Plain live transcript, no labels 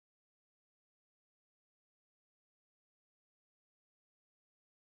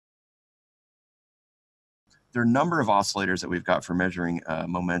there are a number of oscillators that we've got for measuring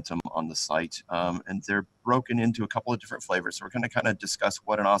momentum on the site, and they're broken into a couple of different flavors. So we're going to kind of discuss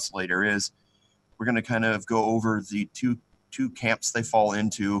what an oscillator is. We're going to kind of go over the two camps they fall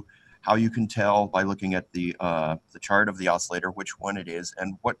into, how you can tell by looking at the chart of the oscillator which one it is,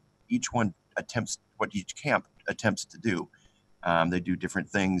 and what each camp attempts to do. They do different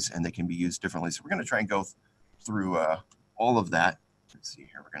things, and they can be used differently. So we're going to try and go through all of that. Let's see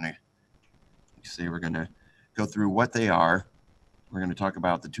here. We're going to go through what they are. We're going to talk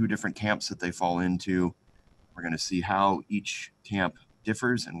about the two different camps that they fall into. We're going to see how each camp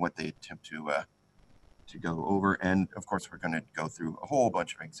differs and what they attempt to go over. And of course, we're going to go through a whole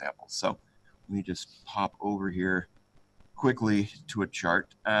bunch of examples. So let me just pop over here quickly to a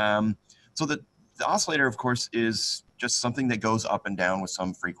chart. So the oscillator, of course, is just something that goes up and down with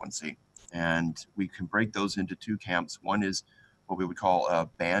some frequency. And we can break those into two camps. One is what we would call a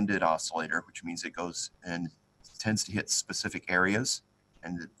banded oscillator, which means it goes and tends to hit specific areas.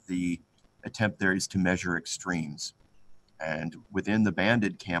 And the attempt there is to measure extremes. And within the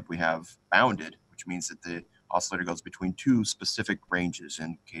banded camp, we have bounded, which means that the oscillator goes between two specific ranges,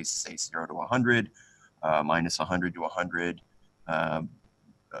 in case, say, 0 to 100, minus 100 to 100,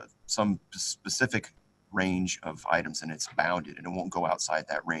 some specific range of items, and it's bounded, and it won't go outside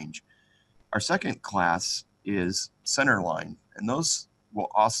that range. Our second class is center line, and those will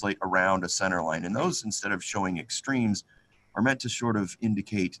oscillate around a center line. And those, instead of showing extremes, are meant to sort of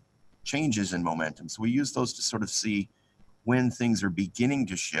indicate changes in momentum. So we use those to sort of see when things are beginning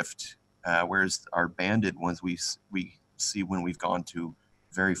to shift, whereas our banded ones we see when we've gone to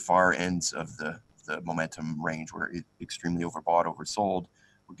very far ends of the momentum range, where it's extremely overbought, oversold.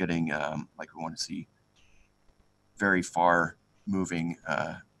 We're getting like we want to see very far moving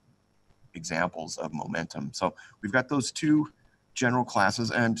examples of momentum. So we've got those two general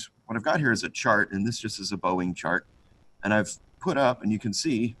classes, and what I've got here is a chart, and this just is a Boeing chart, and I've put up, and you can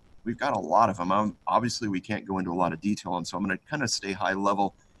see we've got a lot of them. Obviously, we can't go into a lot of detail, and so I'm going to kind of stay high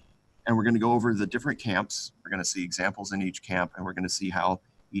level, and we're going to go over the different camps. We're going to see examples in each camp, and we're going to see how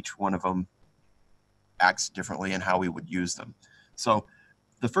each one of them acts differently and how we would use them. So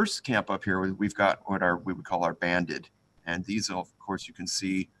the first camp up here, we've got what we would call our banded, and these, of course, you can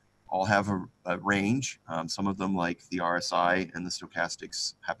see all have a range. Some of them, like the RSI and the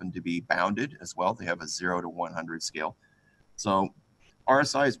stochastics, happen to be bounded as well. They have a 0 to 100 scale. So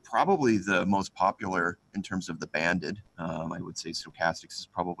RSI is probably the most popular in terms of the banded. I would say stochastics is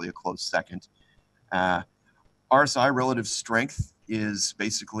probably a close second. RSI, relative strength, is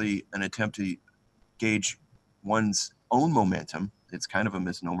basically an attempt to gauge one's own momentum. It's kind of a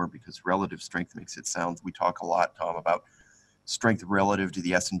misnomer because relative strength makes it sound, we talk a lot, Tom, about strength relative to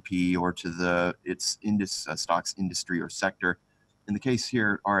the S&P or to its stocks industry or sector. In the case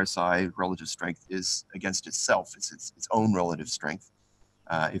here, RSI, relative strength, is against itself. It's its own relative strength.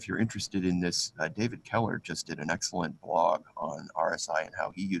 If you're interested in this, David Keller just did an excellent blog on RSI and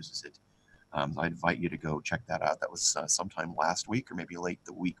how he uses it. I invite you to go check that out. That was sometime last week or maybe late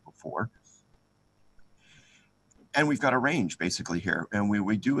the week before. And we've got a range basically here. And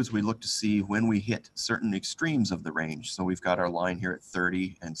we do is we look to see when we hit certain extremes of the range. So we've got our line here at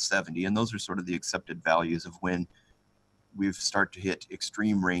 30 and 70, and those are sort of the accepted values of when we start to hit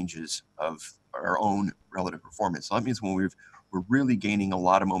extreme ranges of our own relative performance. So that means when we're really gaining a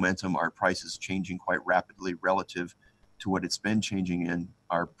lot of momentum, our price is changing quite rapidly relative to what it's been changing in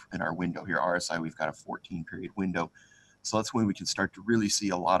our window here. RSI, we've got a 14-period window. So that's when we can start to really see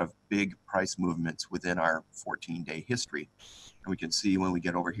a lot of big price movements within our 14-day history. And we can see when we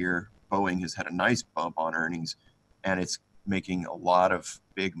get over here, Boeing has had a nice bump on earnings, and it's making a lot of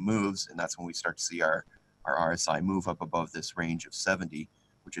big moves. And that's when we start to see our RSI move up above this range of 70,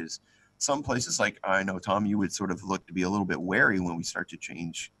 which is some places, like I know, Tom, you would sort of look to be a little bit wary when we start to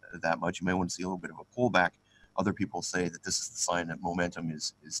change that much. You may want to see a little bit of a pullback. Other people say that this is the sign that momentum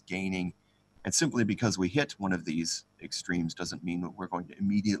is gaining. And simply because we hit one of these extremes doesn't mean that we're going to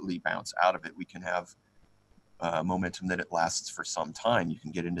immediately bounce out of it. We can have momentum that it lasts for some time. You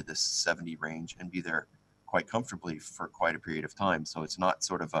can get into this 70 range and be there quite comfortably for quite a period of time. So it's not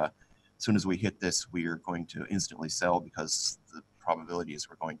sort of as soon as we hit this, we are going to instantly sell, because the probability is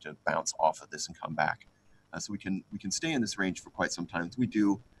we're going to bounce off of this and come back. So we can stay in this range for quite some time. We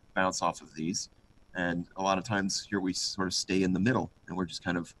do bounce off of these. And a lot of times here we sort of stay in the middle, and we're just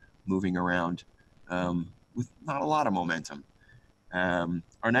kind of moving around with not a lot of momentum.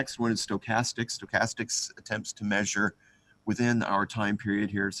 Our next one is stochastics. Stochastics attempts to measure within our time period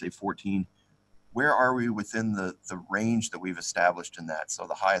here, say 14, where are we within the range that we've established in that. So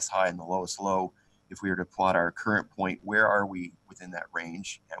the highest high and the lowest low if we were to plot our current point, where are we within that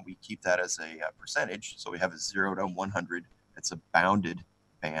range? And we keep that as a percentage. So we have a 0 to 100. It's a bounded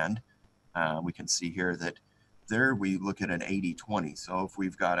band. We can see here that there we look at an 80-20. So if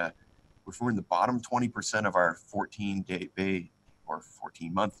we've got if we're in the bottom 20% of our 14-day or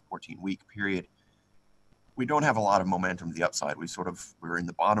 14-month, 14-week period, we don't have a lot of momentum to the upside. We're in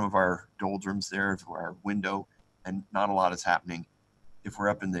the bottom of our doldrums there, our window, and not a lot is happening. If we're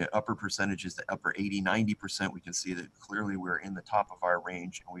up in the upper percentages, the upper 80, 90%, we can see that clearly we're in the top of our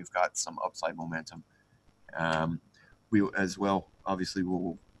range and we've got some upside momentum. We as well, obviously,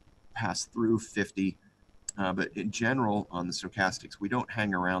 will pass through 50. But in general, on the stochastics, we don't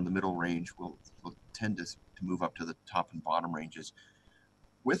hang around the middle range. We'll tend to move up to the top and bottom ranges.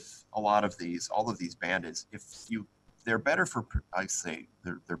 With a lot of these, all of these bandits, they're better for, I say,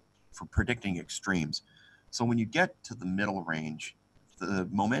 they're for predicting extremes. So when you get to the middle range, the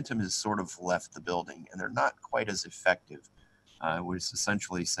momentum has sort of left the building, and they're not quite as effective. We're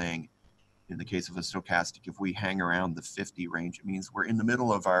essentially saying, in the case of a stochastic, if we hang around the 50 range, it means we're in the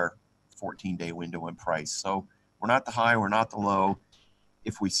middle of our 14-day window in price. So we're not the high, we're not the low.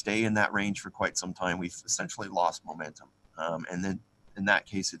 If we stay in that range for quite some time, we've essentially lost momentum. And then in that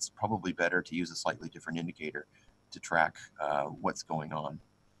case, it's probably better to use a slightly different indicator to track what's going on.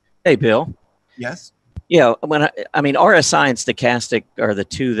 Hey, Bill. Yes? Yeah, I mean, RSI and stochastic are the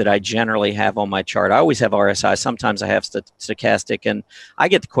two that I generally have on my chart. I always have RSI. Sometimes I have stochastic, and I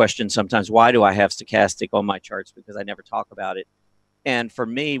get the question sometimes, why do I have stochastic on my charts? Because I never talk about it. And for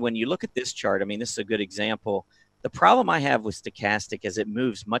me, when you look at this chart, I mean, this is a good example. The problem I have with stochastic is it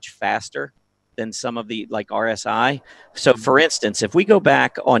moves much faster than some of the like RSI. So for instance, if we go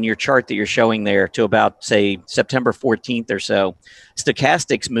back on your chart that you're showing there to about, say, September 14th or so,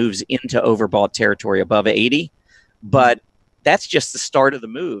 stochastics moves into overbought territory above 80, but that's just the start of the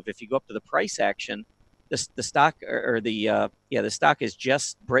move. If you go up to the price action, the stock the stock is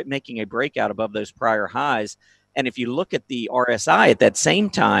just making a breakout above those prior highs. And if you look at the RSI at that same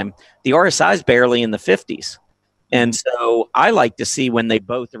time, the RSI is barely in the 50s. And so I like to see when the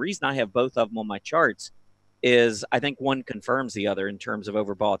reason I have both of them on my charts is I think one confirms the other in terms of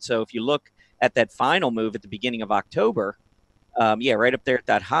overbought. So if you look at that final move at the beginning of October, right up there at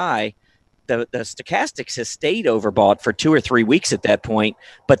that high, the stochastics has stayed overbought for 2 or 3 weeks at that point,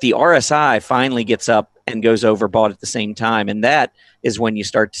 but the RSI finally gets up and goes overbought at the same time. And that is when you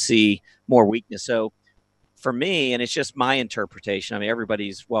start to see more weakness. So for me, and it's just my interpretation, I mean,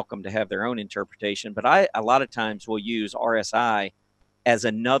 everybody's welcome to have their own interpretation, but I a lot of times will use RSI as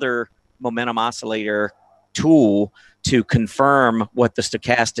another momentum oscillator tool to confirm what the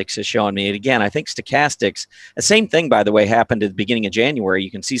stochastics is showing me. And again, I think stochastics, the same thing, by the way, happened at the beginning of January.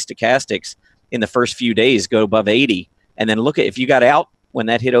 You can see stochastics in the first few days go above 80. And then look at, if you got out when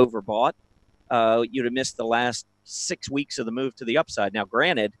that hit overbought, you'd have missed the last 6 weeks of the move to the upside. Now,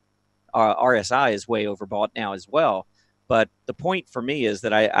 granted, RSI is way overbought now as well. But the point for me is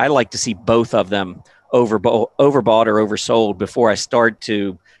that I like to see both of them overbought or oversold before I start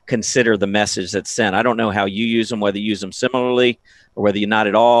to consider the message that's sent. I don't know how you use them, whether you use them similarly or whether you're not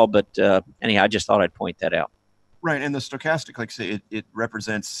at all. But anyhow, I just thought I'd point that out. Right. And the stochastic, like I say, it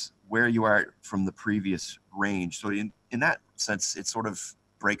represents where you are from the previous range. So in that sense, it sort of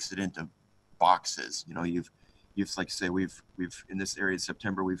breaks it into boxes. You know, you've like I say, we've in this area of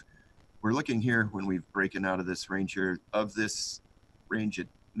September, we're looking here when we've broken out of this range here, of this range,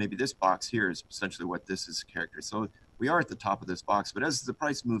 maybe this box here is essentially what this is character. So we are at the top of this box, but as the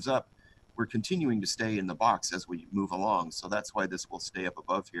price moves up, we're continuing to stay in the box as we move along. So that's why this will stay up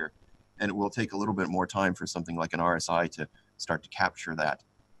above here. And it will take a little bit more time for something like an RSI to start to capture that.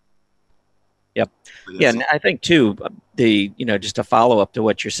 Yep. Yeah, and I think too, just a follow up to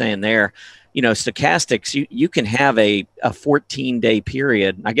what you're saying there, stochastics, you can have a 14-day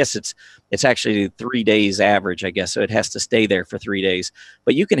period. I guess it's actually 3 days average, I guess. So it has to stay there for 3 days.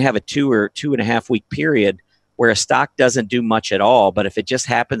 But you can have a 2 or 2.5 week period where a stock doesn't do much at all. But if it just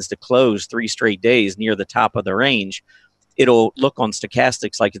happens to close 3 straight days near the top of the range, it'll look on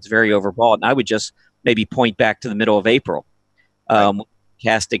stochastics like it's very overbought. And I would just maybe point back to the middle of April.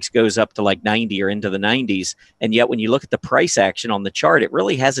 Stochastics goes up to like 90 or into the 90s. And yet when you look at the price action on the chart, it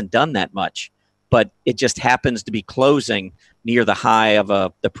really hasn't done that much. But it just happens to be closing near the high of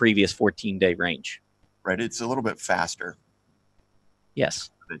the previous 14-day range. Right. It's a little bit faster.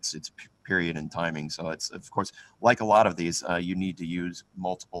 Yes. It's period and timing. So it's, of course, like a lot of these, you need to use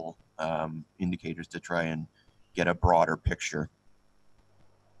multiple indicators to try and get a broader picture.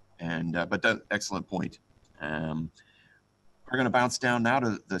 And but that excellent point. We're going to bounce down now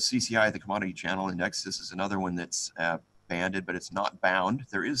to the CCI, the Commodity Channel Index. This is another one that's banded, but it's not bound.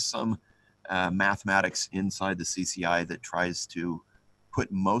 There is some mathematics inside the CCI that tries to put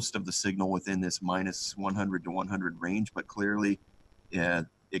most of the signal within this minus 100 to 100 range, but clearly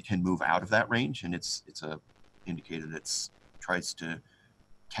it can move out of that range, and it's a indicator that tries to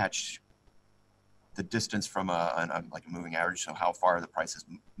catch the distance from like a moving average, so how far the price has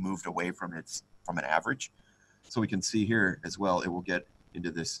moved away from an average. So we can see here as well, it will get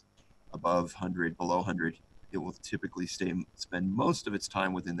into this above 100, below 100. It will typically spend most of its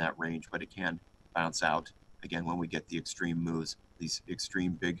time within that range, but it can bounce out again when we get the extreme moves, these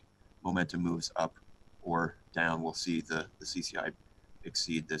extreme big momentum moves up or down. We'll see the CCI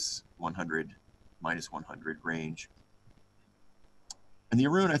exceed this 100, minus 100 range. And the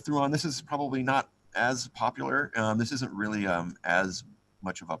Arun I threw on, this is probably not as popular. This isn't really as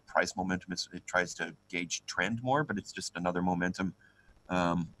much of a price momentum. It tries to gauge trend more, but it's just another momentum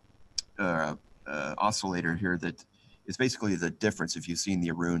oscillator here that is basically the difference. If you've seen the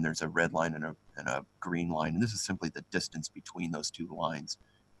Arun, there's a red line and a green line, and this is simply the distance between those two lines,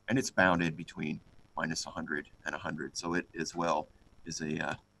 and it's bounded between minus 100 and 100. So it as well is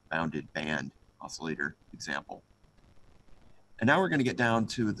a bounded band oscillator example. And now we're going to get down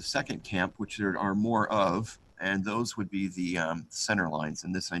to the second camp, which there are more of, and those would be the center lines.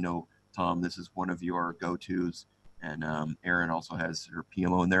 And this, I know, Tom, this is one of your go-tos, and Erin also has her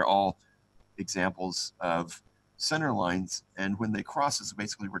PMO, and they're all examples of center lines. And when they cross, is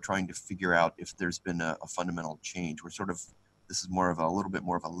basically we're trying to figure out if there's been a fundamental change. We're sort of, this is more of a little bit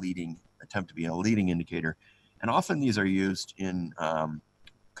more of a leading attempt to be a leading indicator. And often these are used in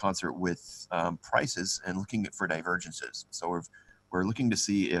concert with prices and looking for divergences. So we're looking to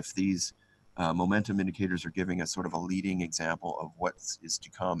see if these momentum indicators are giving us sort of a leading example of what is to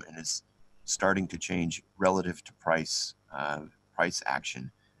come and is starting to change relative to price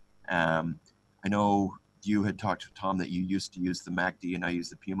action. I know you had talked to Tom that you used to use the MACD and I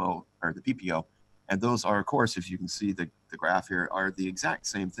use the PMO or the PPO, and those are, of course, if you can see the graph here, are the exact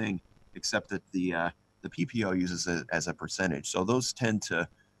same thing, except that the PPO uses it as a percentage. So those tend to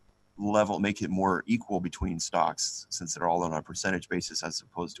make it more equal between stocks since they're all on a percentage basis as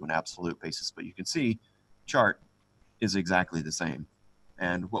opposed to an absolute basis. But you can see chart is exactly the same.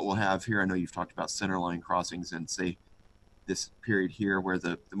 And what we'll have here, I know you've talked about center line crossings and say this period here where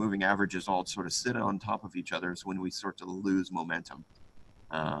the moving averages all sort of sit on top of each other is when we start to lose momentum.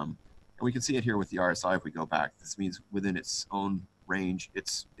 And we can see it here with the RSI if we go back. This means within its own range,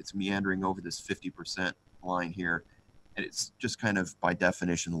 it's meandering over this 50% line here. And it's just kind of by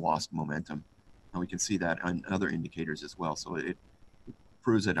definition lost momentum. And we can see that on other indicators as well. So it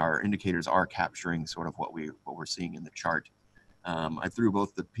proves that our indicators are capturing sort of what we're seeing in the chart. I threw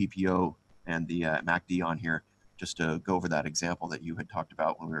both the PPO and the MACD on here just to go over that example that you had talked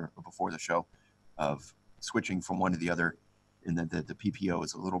about when we were before the show of switching from one to the other, and then the PPO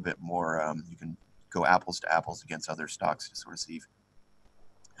is a little bit more, you can go apples to apples against other stocks to sort of see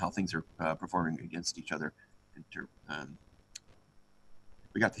how things are performing against each other.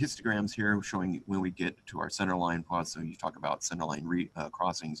 We got the histograms here showing when we get to our center line plots. So you talk about center line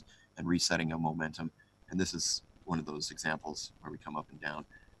crossings and resetting of momentum. And this is one of those examples where we come up and down.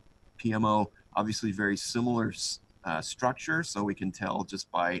 PMO, obviously very similar structure. So we can tell just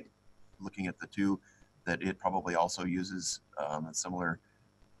by looking at the two that it probably also uses similar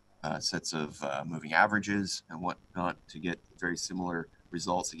sets of moving averages and whatnot to get very similar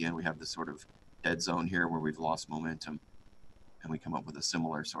results. Again, we have this sort of dead zone here where we've lost momentum, and we come up with a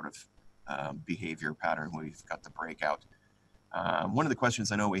similar sort of behavior pattern where we've got the breakout. One of the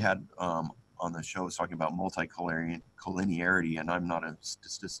questions I know we had on the show was talking about multicollinearity, and I'm not a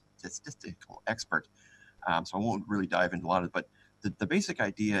statistical expert, so I won't really dive into a lot of it, but the basic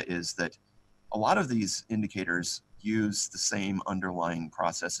idea is that a lot of these indicators use the same underlying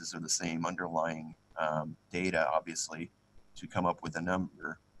processes or the same underlying data, obviously, to come up with a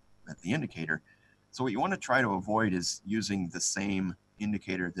number at the indicator. So what you want to try to avoid is using the same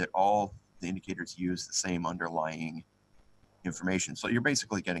indicator that all the indicators use the same underlying information. So you're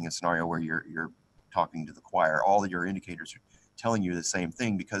basically getting a scenario where you're talking to the choir. All of your indicators are telling you the same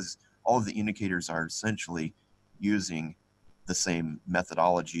thing because all of the indicators are essentially using the same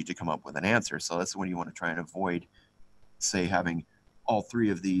methodology to come up with an answer. So that's when you want to try and avoid, say, having all three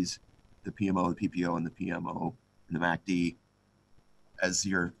of these, the PMO, the PPO, and the PMO, and the MACD, as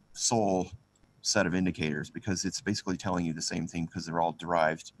your sole set of indicators, because it's basically telling you the same thing because they're all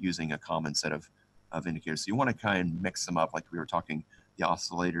derived using a common set of indicators. So you want to kind of mix them up, like we were talking, the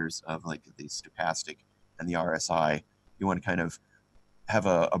oscillators of like the stochastic and the RSI. You want to kind of have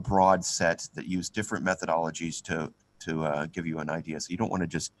a broad set that use different methodologies to give you an idea. So you don't want to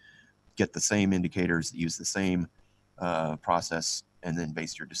just get the same indicators that use the same process and then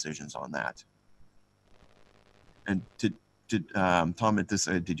base your decisions on that. And Tom, at this,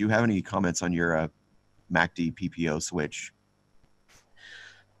 did you have any comments on your MACD PPO switch?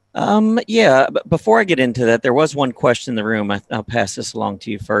 Yeah, but before I get into that, there was one question in the room. I'll pass this along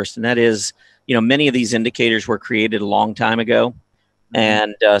to you first, and that is, many of these indicators were created a long time ago,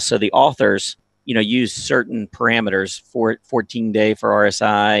 and so the authors, use certain parameters for 14-day for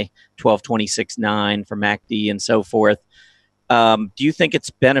RSI, 12/26/9 for MACD, and so forth. Do you think it's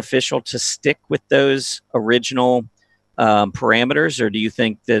beneficial to stick with those original parameters, or do you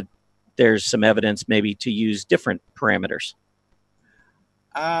think that there's some evidence maybe to use different parameters?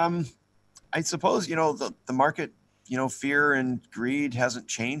 I suppose, the market, fear and greed hasn't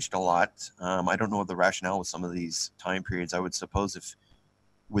changed a lot. I don't know the rationale with some of these time periods. I would suppose if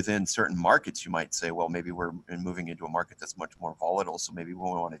within certain markets, you might say, well, maybe we're moving into a market that's much more volatile. So maybe we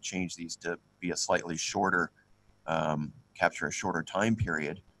want to change these to be a slightly shorter, capture a shorter time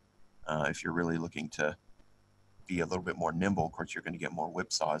period. If you're really looking to be a little bit more nimble, of course, you're going to get more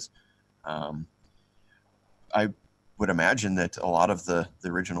whipsaws. I would imagine that a lot of the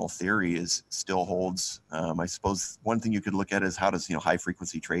original theory still holds. I suppose one thing you could look at is how does high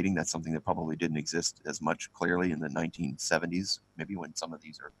frequency trading. That's something that probably didn't exist as much clearly in the 1970s, maybe when some of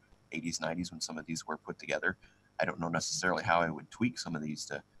these, or 80s, 90s, when some of these were put together. I don't know necessarily how I would tweak some of these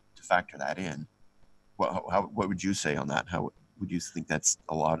to factor that in. What would you say on that? How would you think that's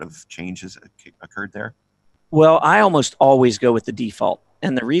a lot of changes occurred there? Well, I almost always go with the default.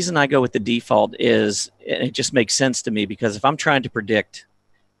 And the reason I go with the default is it just makes sense to me, because if I'm trying to predict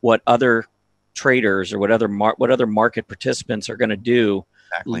what other traders or what other market participants are going to do,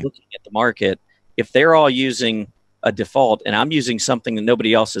 exactly, looking at the market, if they're all using a default and I'm using something that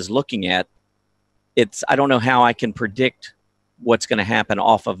nobody else is looking at, I don't know how I can predict what's going to happen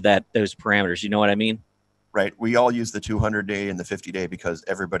off of those parameters. You know what I mean? Right. We all use the 200-day and the 50-day because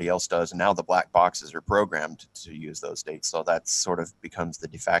everybody else does. And now the black boxes are programmed to use those dates. So that sort of becomes the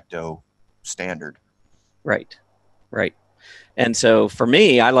de facto standard. Right. Right. And so for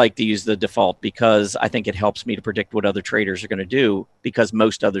me, I like to use the default because I think it helps me to predict what other traders are going to do, because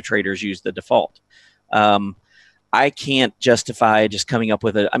most other traders use the default. I can't justify just coming up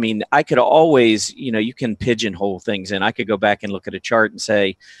with I could always, you can pigeonhole things, and I could go back and look at a chart and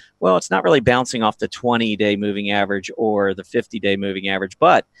say, well, it's not really bouncing off the 20-day moving average or the 50-day moving average.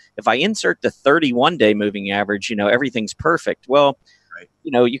 But if I insert the 31-day moving average, everything's perfect. Well, right.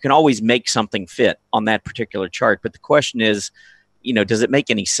 You can always make something fit on that particular chart. But the question is, does it make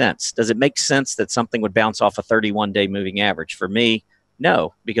any sense? Does it make sense that something would bounce off a 31-day moving average? For me,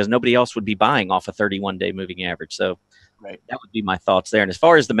 no, because nobody else would be buying off a 31-day moving average. So right. That would be my thoughts there. And as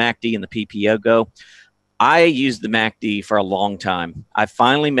far as the MACD and the PPO go, I used the MACD for a long time. I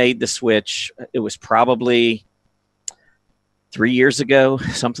finally made the switch. It was probably 3 years ago,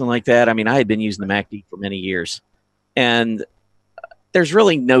 something like that. I had been using the MACD for many years. And there's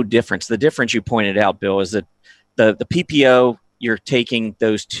really no difference. The difference you pointed out, Bill, is that the PPO, you're taking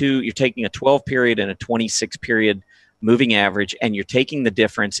a 12 period and a 26 period moving average, and you're taking the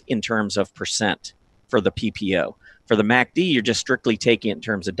difference in terms of percent for the PPO. For the MACD, you're just strictly taking it in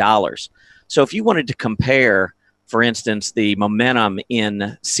terms of dollars. So if you wanted to compare, for instance, the momentum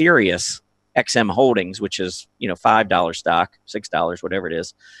in Sirius XM Holdings, which is $5 stock, $6, whatever it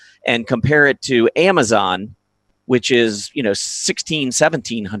is, and compare it to Amazon, which is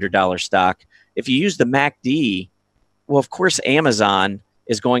 $1,600-$1,700 stock, if you use the MACD, well, of course, Amazon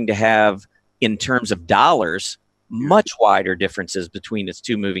is going to have, in terms of dollars, much wider differences between its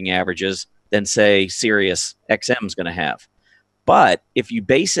two moving averages than, say, Sirius XM is going to have. But if you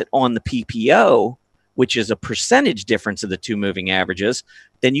base it on the PPO, which is a percentage difference of the two moving averages,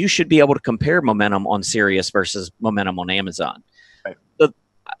 then you should be able to compare momentum on Sirius versus momentum on Amazon. Right.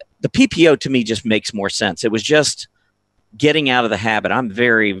 The PPO to me just makes more sense. It was just getting out of the habit. I'm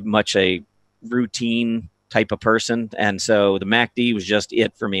very much a routine type of person, and so the MACD was just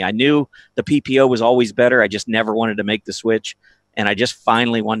it for me. I knew the PPO was always better. I just never wanted to make the switch, and I just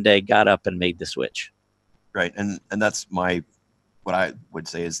finally one day got up and made the switch. Right, and that's what I would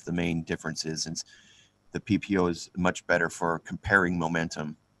say is the main difference is the PPO is much better for comparing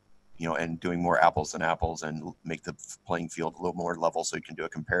momentum, and doing more apples and apples and make the playing field a little more level so you can do a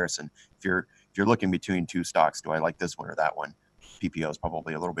comparison. If you're looking between two stocks, do I like this one or that one? PPO is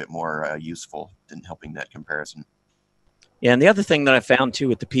probably a little bit more useful in helping that comparison. Yeah, and the other thing that I found too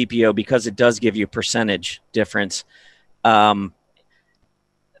with the PPO, because it does give you a percentage difference, and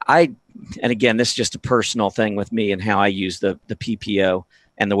again, this is just a personal thing with me and how I use the PPO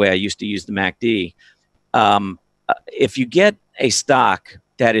and the way I used to use the MACD. If you get a stock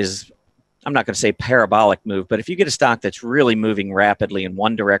that is I'm not going to say parabolic move, but if you get a stock that's really moving rapidly in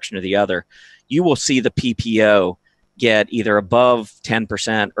one direction or the other, you will see the PPO get either above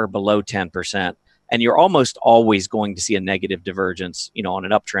 10% or below 10%. And you're almost always going to see a negative divergence, on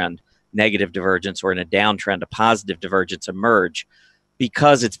an uptrend, negative divergence, or in a downtrend, a positive divergence emerge,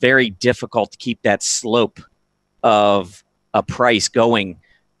 because it's very difficult to keep that slope of a price going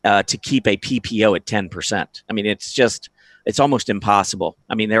to keep a PPO at 10%. I mean, it's almost impossible.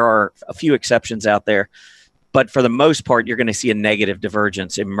 I mean, there are a few exceptions out there, but for the most part, you're going to see a negative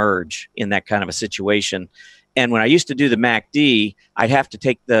divergence emerge in that kind of a situation. And when I used to do the MACD, I'd have to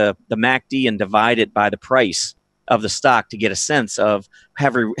take the MACD and divide it by the price of the stock to get a sense of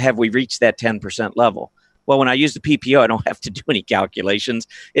have we reached that 10% level. Well, when I use the PPO, I don't have to do any calculations.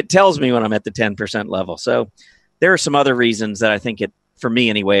 It tells me when I'm at the 10% level. So there are some other reasons that I think for me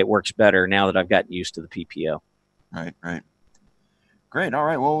anyway, it works better now that I've gotten used to the PPO. Right. Great. All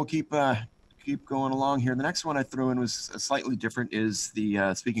right. Well, we'll keep going along here. The next one I threw in was slightly different. Is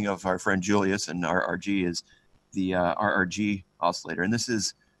the speaking of our friend Julius and RRG, is the RRG oscillator, and this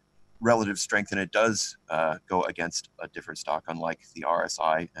is relative strength, and it does go against a different stock, unlike the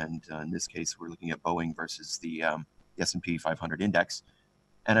RSI. And in this case, we're looking at Boeing versus the S&P 500 index.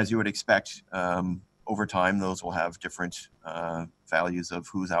 And as you would expect, over time, those will have different values of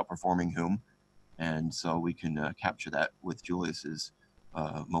who's outperforming whom. And so we can capture that with Julius's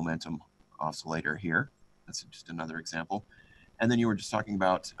momentum oscillator here. That's just another example. And then you were just talking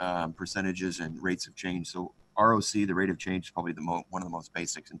about percentages and rates of change. So ROC, the rate of change, is probably one of the most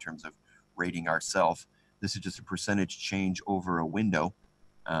basics in terms of rating ourselves. This is just a percentage change over a window.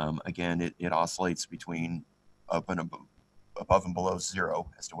 Again, it oscillates between above and below zero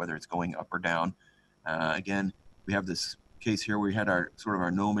as to whether it's going up or down. Again, we have this case here where we had our sort of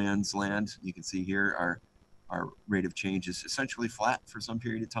our no man's land. You can see here our rate of change is essentially flat for some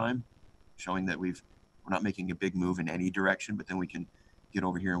period of time, showing that we're not making a big move in any direction. But then we can get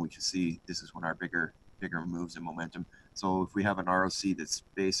over here and we can see this is when our bigger moves in momentum. So if we have an ROC that's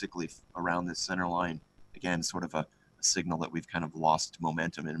basically around this center line, again, sort of a signal that we've kind of lost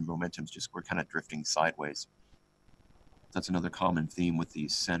momentum, and momentum's we're kind of drifting sideways. That's another common theme with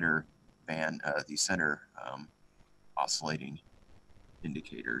these center oscillating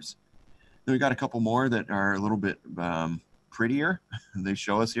indicators. Then we got a couple more that are a little bit prettier. They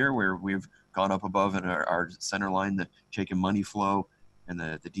show us here where we've gone up above at our center line, the check and money flow, and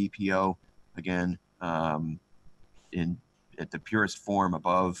the DPO. Again, at the purest form,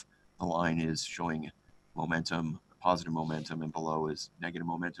 above the line is showing momentum, positive momentum, and below is negative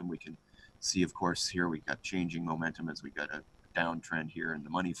momentum. We can see, of course, here we got changing momentum as we got a downtrend here in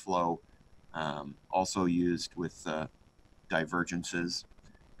the money flow. Also used with divergences,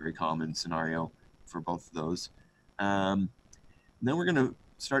 very common scenario for both of those. Then we're going to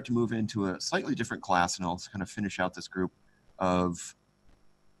start to move into a slightly different class, and I'll kind of finish out this group of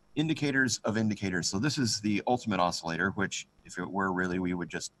indicators of indicators. So this is the ultimate oscillator, which if it were really, we would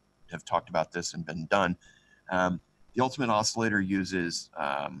just have talked about this and been done. The ultimate oscillator uses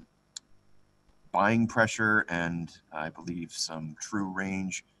buying pressure and I believe some true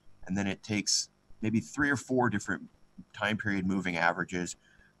range, and then it takes maybe 3 or 4 different time period moving averages,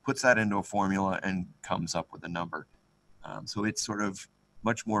 puts that into a formula, and comes up with a number. So it's sort of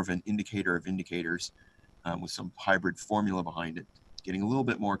much more of an indicator of indicators with some hybrid formula behind it, getting a little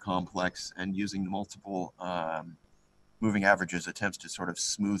bit more complex, and using multiple moving averages attempts to sort of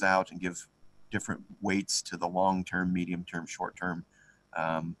smooth out and give different weights to the long-term, medium-term, short-term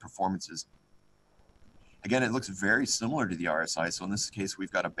performances. Again, it looks very similar to the RSI. So in this case,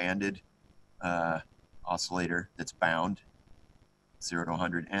 we've got a banded oscillator that's bound 0 to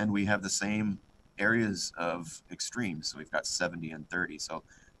 100, and we have the same areas of extremes. So we've got 70 and 30. So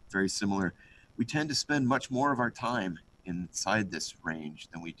very similar. We tend to spend much more of our time inside this range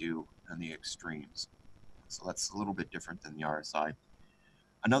than we do on the extremes. So that's a little bit different than the RSI.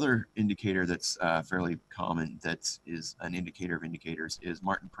 Another indicator that's fairly common that is an indicator of indicators is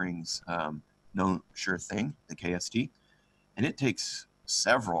Martin Pring's No Sure Thing, the KST. And it takes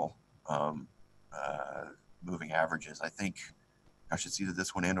several moving averages. I think, gosh, it's either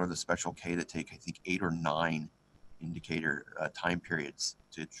this one and or the special K that take, I think, 8 or 9 indicator time periods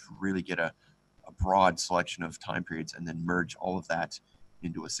to really get a broad selection of time periods and then merge all of that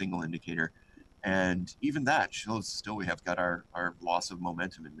into a single indicator. And even that shows still we have got our loss of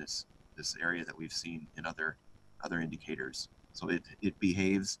momentum in this area that we've seen in other indicators. So it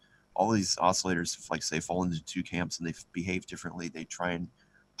behaves, all these oscillators, like say, fall into 2 camps, and they behave differently. They try and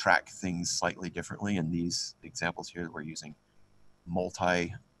track things slightly differently. And these examples here that we're using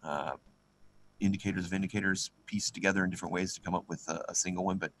multi indicators of indicators pieced together in different ways to come up with a single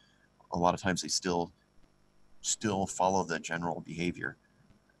one. But a lot of times they still follow the general behavior.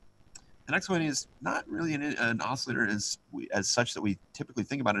 The next one is not really an oscillator as such that we typically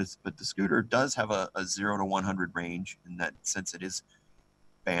think about it, but the scooter does have a 0 to 100 range. In that sense, it is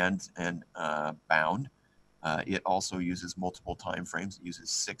band and bound. It also uses multiple time frames. It uses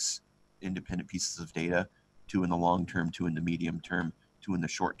 6 independent pieces of data, 2 in the long term, 2 in the medium term, 2 in the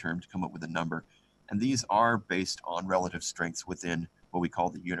short term, to come up with a number. And these are based on relative strengths within what we call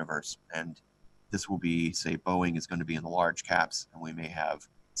the universe. And this will be, say, Boeing is going to be in the large caps, and we may have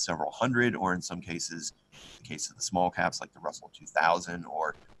several hundred, or in some cases, in the case of the small caps like the Russell 2000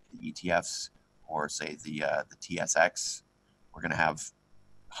 or the ETFs, or say the TSX, we're going to have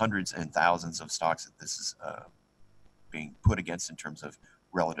hundreds and thousands of stocks that this is being put against in terms of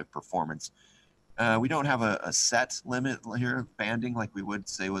relative performance. We don't have a set limit here, banding, like we would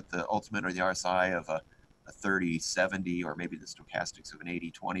say with the Ultimate or the RSI of a 30-70, or maybe the stochastics of an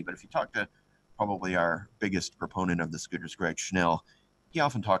 80-20. But if you talk to probably our biggest proponent of the scooters, Greg Schnell, he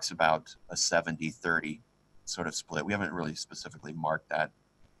often talks about a 70-30 sort of split. We haven't really specifically marked that,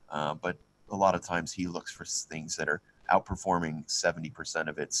 but a lot of times he looks for things that are outperforming 70%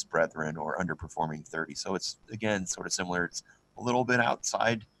 of its brethren or underperforming 30. So it's, again, sort of similar. It's a little bit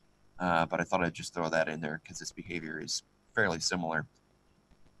outside, but I thought I'd just throw that in there because its behavior is fairly similar.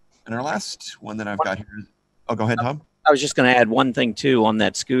 And our last one that I've got here is, oh, go ahead, Tom. I was just going to add one thing too on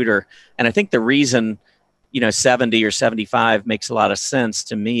that scooter. And I think the reason, 70 or 75 makes a lot of sense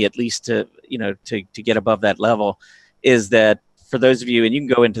to me, at least to get above that level, is that for those of you, and you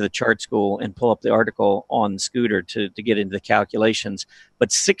can go into the chart school and pull up the article on scooter to get into the calculations, but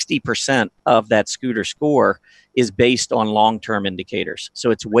 60% of that scooter score is based on long-term indicators.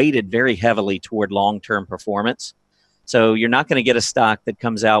 So it's weighted very heavily toward long-term performance. So you're not going to get a stock that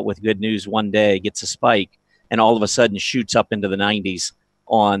comes out with good news one day, gets a spike, and all of a sudden shoots up into the 90s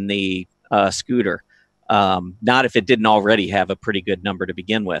on the scooter. Not if it didn't already have a pretty good number to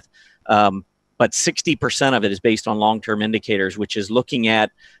begin with. But 60% of it is based on long-term indicators, which is looking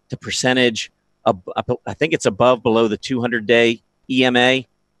at the percentage of, I think it's below the 200-day EMA.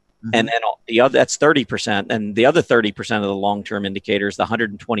 Mm-hmm. And then the other, that's 30%. And the other 30% of the long-term indicators, the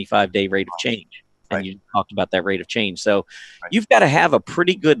 125-day rate of change. Right. And you talked about that rate of change. So you've got to have a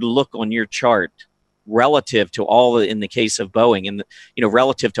pretty good look on your chart relative to all, in the case of Boeing, and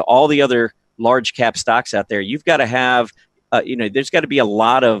relative to all the other large cap stocks out there. You've got to have, there's got to be a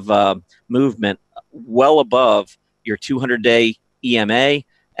lot of movement well above your 200-day EMA,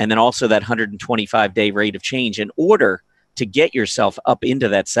 and then also that 125-day rate of change in order to get yourself up into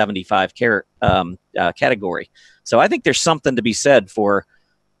that 75 category. So I think there's something to be said for,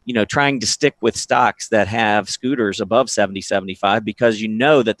 trying to stick with stocks that have scooters above 70, 75, because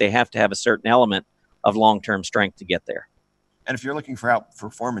that they have to have a certain element of long-term strength to get there. And if you're looking for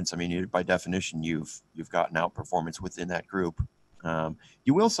outperformance, I mean, by definition, you've gotten outperformance within that group.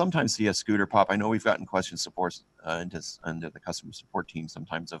 You will sometimes see a scooter pop. I know we've gotten question supports into the customer support team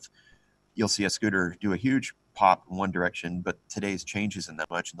sometimes of, you'll see a scooter do a huge pop in one direction, but today's change isn't that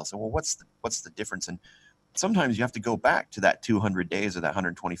much, and they'll say, well, what's the difference? And sometimes you have to go back to that 200 days or that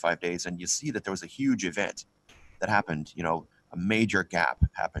 125 days, and you see that there was a huge event that happened. A major gap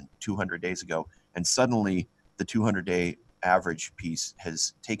happened 200 days ago, and suddenly the 200-day average piece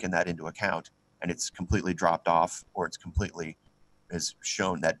has taken that into account, and it's completely dropped off, or it's completely has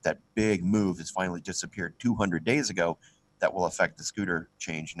shown that that big move has finally disappeared 200 days ago that will affect the scooter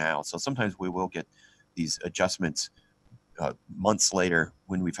change now. So sometimes we will get these adjustments months later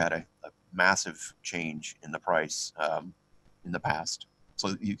when we've had a massive change in the price in the past.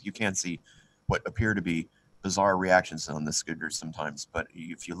 So you can see what appear to be bizarre reactions on the scooters sometimes, but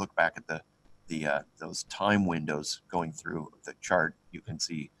if you look back at those time windows going through the chart, you can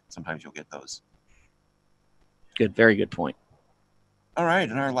see sometimes you'll get those. Good, very good point. All right,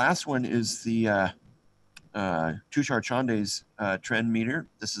 and our last one is the Tushar Chande's trend meter.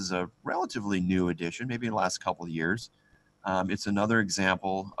 This is a relatively new addition, maybe in the last couple of years. It's another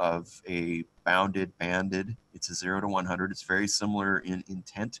example of a banded. It's a 0 to 100. It's very similar in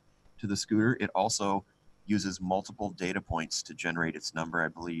intent to the scooter. It also uses multiple data points to generate its number. I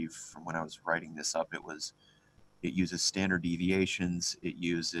believe from when I was writing this up, it uses standard deviations. It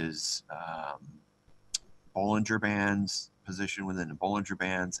uses Bollinger Bands, position within the Bollinger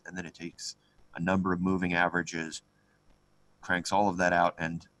Bands, and then it takes a number of moving averages, cranks all of that out,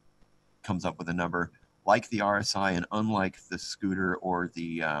 and comes up with a number. Like the RSI, and unlike the scooter or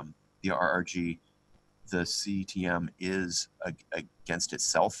the RRG, the CTM is against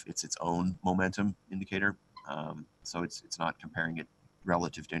itself. It's its own momentum indicator. So it's not comparing it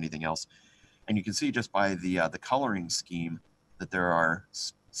relative to anything else. And you can see just by the coloring scheme that there are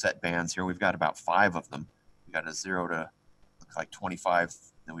set bands here. We've got about 5 of them. We've got a 0 to look like 25.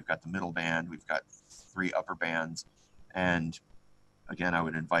 Then we've got the middle band. We've got 3 upper bands. And again, I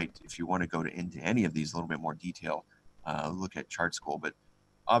would invite, if you want to go into any of these a little bit more detail, look at Chart School. But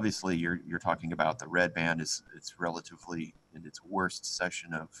obviously, you're talking about the red band it's relatively in its worst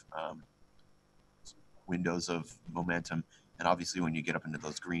session of windows of momentum. And obviously, when you get up into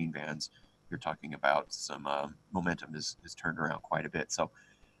those green bands, you're talking about some momentum is turned around quite a bit. So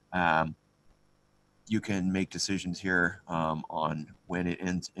you can make decisions here on when it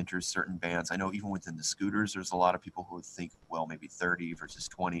enters certain bands. I know even within the scooters, there's a lot of people who would think, well, maybe 30 versus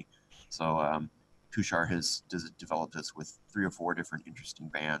 20. So Tushar has developed this with 3 or 4 different interesting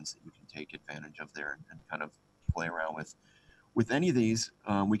bands that you can take advantage of there and kind of play around with. With any of these,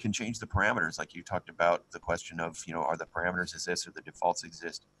 we can change the parameters. Like you talked about the question of, are the parameters exist or the defaults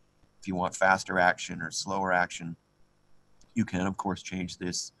exist? If you want faster action or slower action, you can, of course, change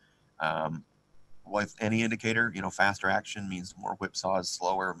this. With any indicator, faster action means more whipsaws,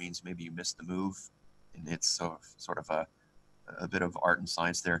 slower means maybe you missed the move. And it's sort of a bit of art and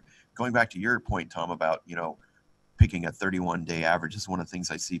science there. Going back to your point, Tom, about, picking a 31-day average, this is one of the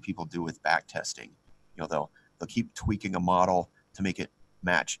things I see people do with back testing. They'll keep tweaking a model to make it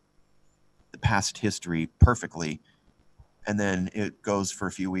match the past history perfectly. And then it goes for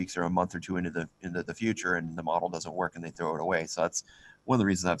a few weeks or a month or two into the future, and the model doesn't work and they throw it away. So that's one of the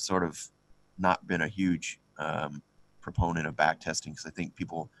reasons I've sort of not been a huge proponent of back testing, because I think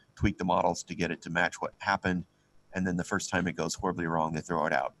people tweak the models to get it to match what happened. And then the first time it goes horribly wrong, they throw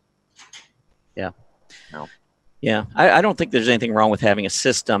it out. Yeah. No. Yeah, I don't think there's anything wrong with having a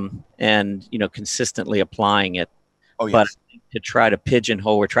system and consistently applying it. Oh, yes. But to try to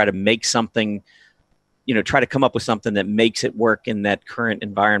pigeonhole or try to make something, try to come up with something that makes it work in that current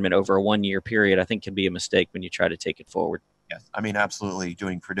environment over a 1-year period, I think can be a mistake when you try to take it forward. Yes, I mean, absolutely.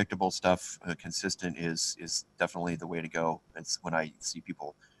 Doing predictable stuff, consistent is definitely the way to go. It's when I see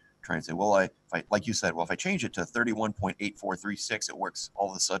people try and say, well, if I like you said, well, if I change it to 31.8436, it works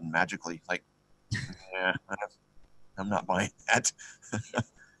all of a sudden magically. Like, yeah, I'm not buying that.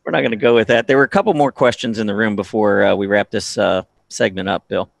 We're not going to go with that. There were a couple more questions in the room before we wrap this segment up,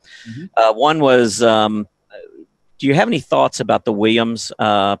 Bill. Mm-hmm. One was, do you have any thoughts about the Williams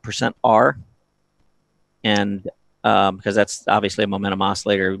 %R? And because that's obviously a momentum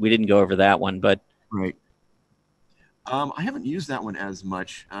oscillator. We didn't go over that one, but right. I haven't used that one as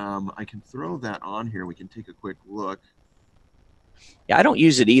much. I can throw that on here. We can take a quick look. Yeah, I don't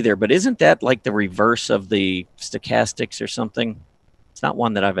use it either, but isn't that like the reverse of the stochastics or something? It's not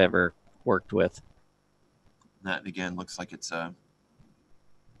one that I've ever worked with. That, again, looks like it's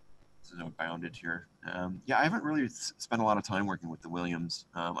bounded here. Yeah, I haven't really spent a lot of time working with the Williams.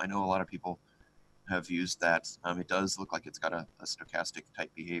 I know a lot of people have used that. It does look like it's got a stochastic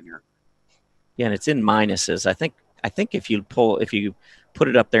type behavior. Yeah, and it's in minuses. I think if you put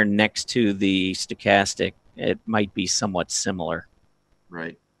it up there next to the stochastic, it might be somewhat similar.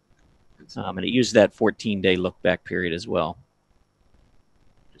 Right. And it used that 14-day look back period as well.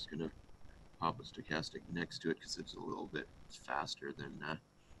 Just gonna pop a stochastic next to it because it's a little bit faster than.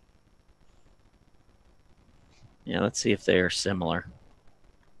 Yeah, let's see if they are similar.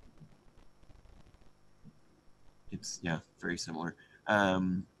 It's very similar.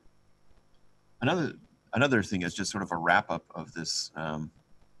 Another thing is just sort of a wrap up of this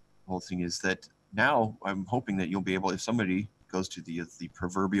whole thing is that now I'm hoping that you'll be able, if somebody goes to the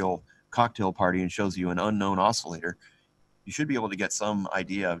proverbial cocktail party and shows you an unknown oscillator, you should be able to get some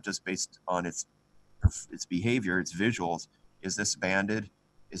idea of, just based on its behavior, its visuals. Is this banded?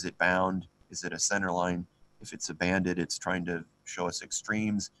 Is it bound? Is it a center line? If it's a banded, it's trying to show us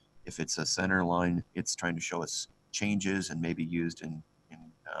extremes. If it's a center line, it's trying to show us changes and maybe used in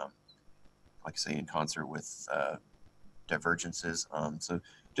like say in concert with divergences. So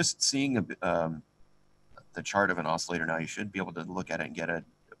just seeing the chart of an oscillator now, you should be able to look at it and get a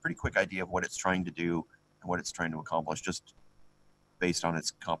pretty quick idea of what it's trying to do and what it's trying to accomplish just based on its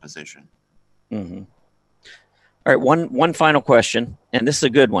composition. Mm-hmm. All right, one final question, and this is a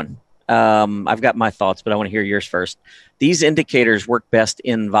good one. I've got my thoughts, but I want to hear yours first. These indicators work best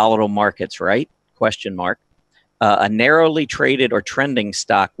in volatile markets, right? Question mark. A narrowly traded or trending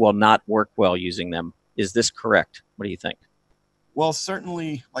stock will not work well using them. Is this correct? What do you think? Well,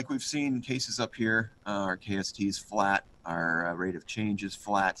 certainly, like we've seen cases up here, our KST is flat, our rate of change is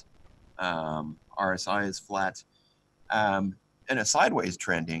flat, RSI is flat, and a sideways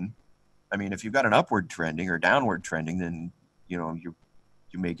trending. I mean, if you've got an upward trending or downward trending, then you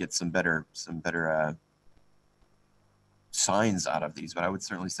may get some better signs out of these. But I would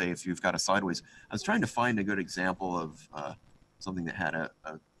certainly say if you've got a sideways, I was trying to find a good example of something that had a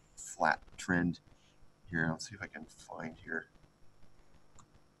flat trend here. Let's see if I can find here.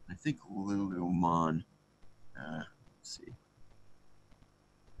 I think Lululemon, let's see,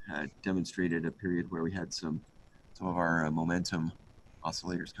 had demonstrated a period where we had some of our momentum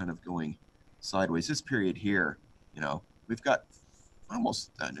oscillators kind of going sideways. This period here, we've got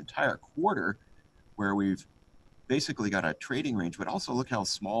almost an entire quarter where we've basically got a trading range, but also look how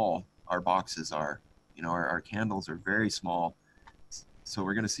small our boxes are. Our candles are very small. So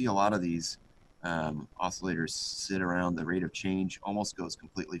we're going to see a lot of these oscillators sit around. The rate of change almost goes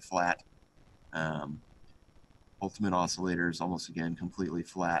completely flat. Ultimate oscillators almost again completely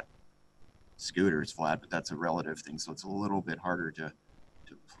flat. Scooter is flat, but that's a relative thing, so it's a little bit harder to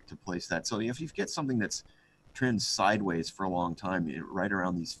place that. So if you get something that's trends sideways for a long time, right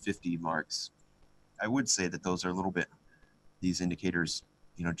around these 50 marks, I would say that those are a little bit, these indicators,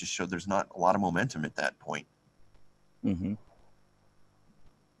 just show there's not a lot of momentum at that point. Mm-hmm.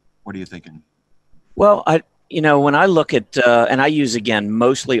 What are you thinking? Well, when I look at, and I use, again,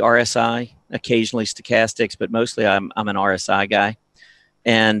 mostly RSI, occasionally stochastics, but mostly I'm an RSI guy.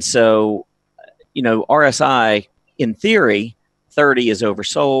 And so, RSI, in theory, 30 is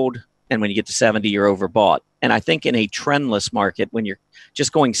oversold. And when you get to 70, you're overbought. And I think in a trendless market, when you're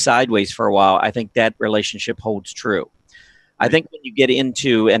just going sideways for a while, I think that relationship holds true. I think when you get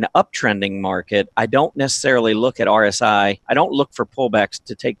into an uptrending market, I don't necessarily look at RSI. I don't look for pullbacks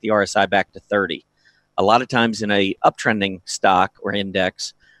to take the RSI back to 30. A lot of times in a uptrending stock or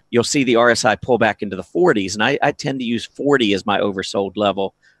index, you'll see the RSI pull back into the 40s. And I tend to use 40 as my oversold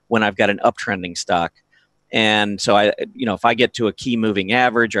level when I've got an uptrending stock. And so if I get to a key moving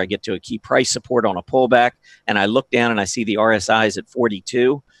average or I get to a key price support on a pullback and I look down and I see the RSI is at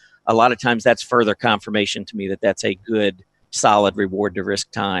 42, a lot of times that's further confirmation to me that that's a good, solid reward to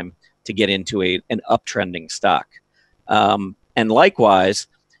risk time to get into an uptrending stock. And likewise,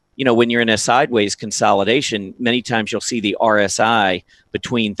 when you're in a sideways consolidation, many times you'll see the RSI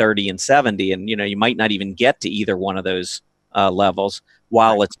between 30 and 70, and you might not even get to either one of those levels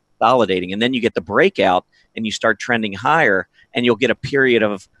while it's consolidating. And then you get the breakout and you start trending higher, and you'll get a period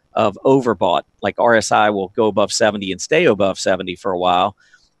of overbought. Like RSI will go above 70 and stay above 70 for a while.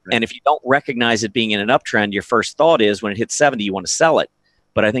 Right. And if you don't recognize it being in an uptrend, your first thought is when it hits 70, you want to sell it.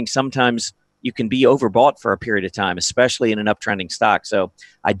 But I think sometimes you can be overbought for a period of time, especially in an uptrending stock. So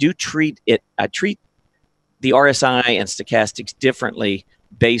I treat the RSI and stochastics differently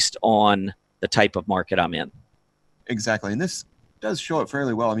based on the type of market I'm in. Exactly. And this does show it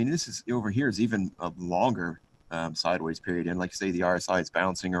fairly well. I mean, this is over here is even a longer sideways period. And like you say, the RSI is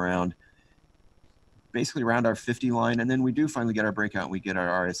bouncing around basically around our 50 line. And then we do finally get our breakout and we get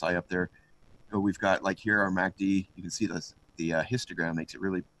our RSI up there. So we've got like here, our MACD, you can see this, the histogram makes it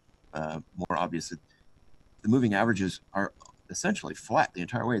really more obvious that the moving averages are essentially flat the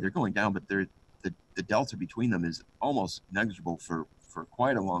entire way. They're going down, but the delta between them is almost negligible for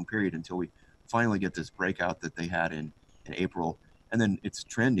quite a long period until we finally get this breakout that they had in April. And then it's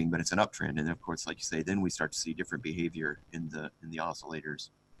trending, but it's an uptrend. And of course, like you say, then we start to see different behavior in the oscillators.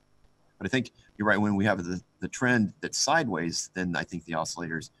 But I think you're right. When we have the trend that's sideways, then I think the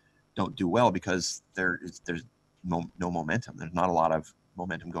oscillators don't do well because there's no momentum. There's not a lot of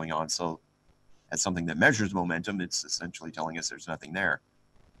momentum going on. So as something that measures momentum, it's essentially telling us there's nothing there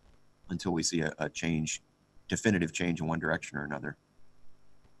until we see a change, definitive change in one direction or another.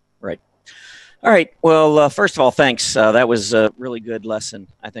 Right. All right. Well, first of all, thanks. That was a really good lesson,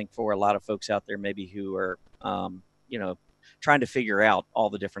 I think, for a lot of folks out there maybe who are, trying to figure out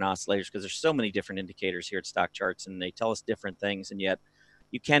all the different oscillators, because there's so many different indicators here at StockCharts, and they tell us different things, and yet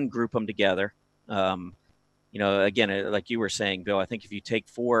you can group them together. Again, like you were saying, Bill, I think if you take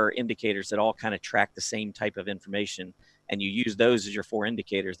 4 indicators that all kind of track the same type of information and you use those as your 4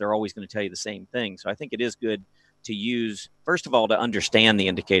 indicators, they're always going to tell you the same thing. So I think it is good to use, first of all, to understand the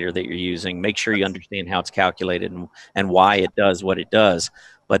indicator that you're using, make sure you understand how it's calculated and why it does what it does.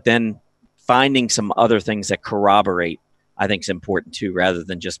 But then finding some other things that corroborate, I think, is important too, rather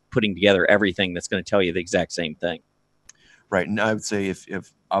than just putting together everything that's going to tell you the exact same thing. Right. And I would say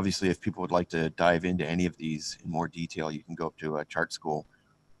if obviously if people would like to dive into any of these in more detail, you can go up to Chart School.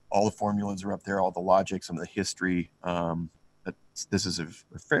 All the formulas are up there, all the logic, some of the history. This is a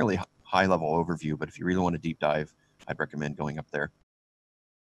fairly high level overview, but if you really want to deep dive, I'd recommend going up there.